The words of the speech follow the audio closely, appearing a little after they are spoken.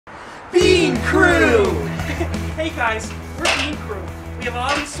Bean Crew! Hey guys, we're Bean Crew. We have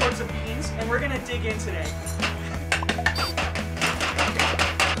all these sorts of beans, and we're gonna dig in today.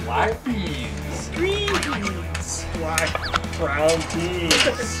 Black beans. Green beans. Brown beans.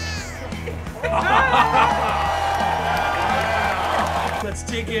 Let's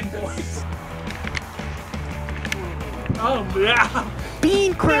dig in, boys. Oh, yeah.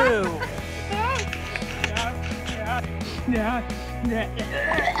 Bean Crew!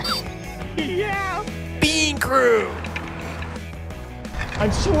 Yeah. Bean Crew!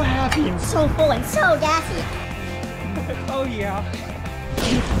 I'm so happy and So full and so gassy. Oh, yeah.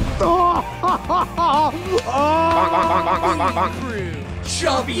 Crew!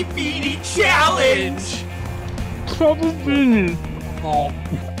 Chubby Beanie Challenge! Chubby beanie.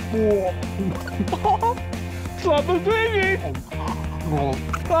 Chubby beanie.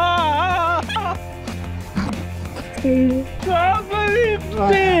 Chubby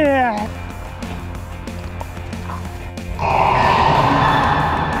beanie.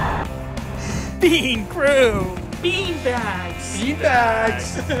 Bean Crew! Bean bags. Bean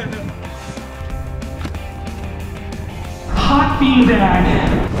bags! Hot bean bag.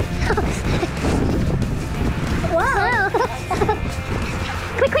 Whoa.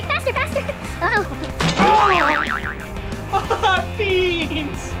 Quick, faster. Uh-oh. Hot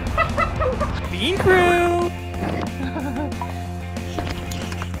beans. Bean Crew!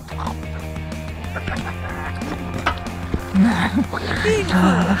 Bean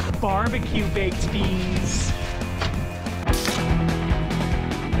Crew! Barbecue baked beans.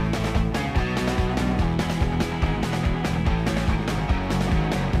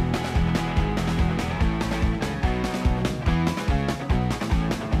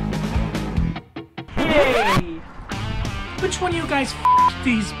 Hey! Which one of you guys f***ed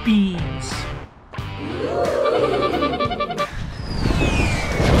these beans?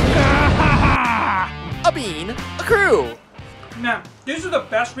 A bean, a crew! Man, these are the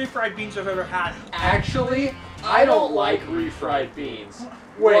best refried beans I've ever had. Actually, I don't like refried beans.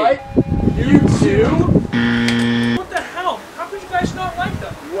 Wait, you too? What the hell? How could you guys not like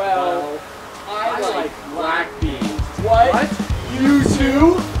them? Well, I like black beans. What? You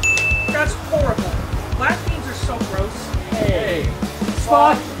too? That's horrible. Black beans are so gross. Hey,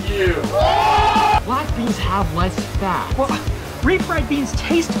 fuck you. Black beans have less fat. Well, refried beans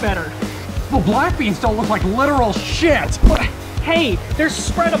taste better. Well, black beans don't look like literal shit. Hey, they're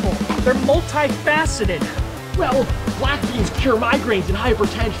spreadable. They're multifaceted. Well, black beans cure migraines and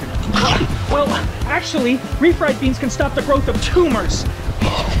hypertension. Well, actually, refried beans can stop the growth of tumors.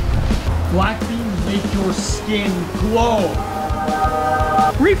 Black beans make your skin glow.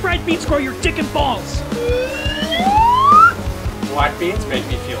 Refried beans grow your dick and balls. Black beans make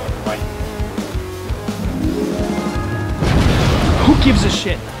me feel enlightened. Who gives a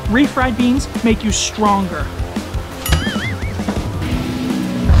shit? Refried beans make you stronger.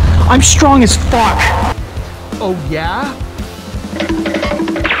 I'm strong as fuck. Oh yeah?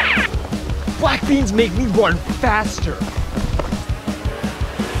 Black beans make me run faster.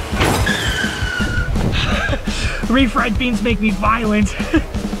 Refried beans make me violent.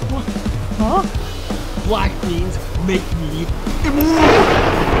 Huh? Black beans make me immortal.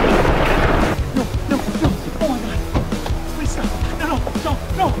 No. Oh my god. Please stop. No.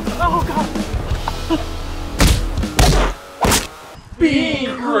 Oh god. Bean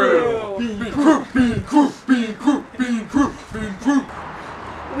Crew! Bean Crew!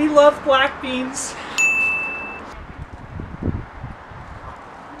 We love black beans.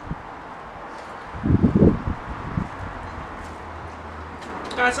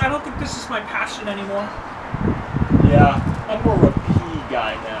 Guys, I don't think this is my passion anymore. Yeah, I'm more of a pee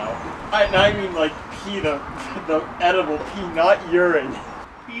guy now. I mean like pee, the edible pee, not urine.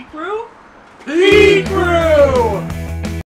 Bean Crew?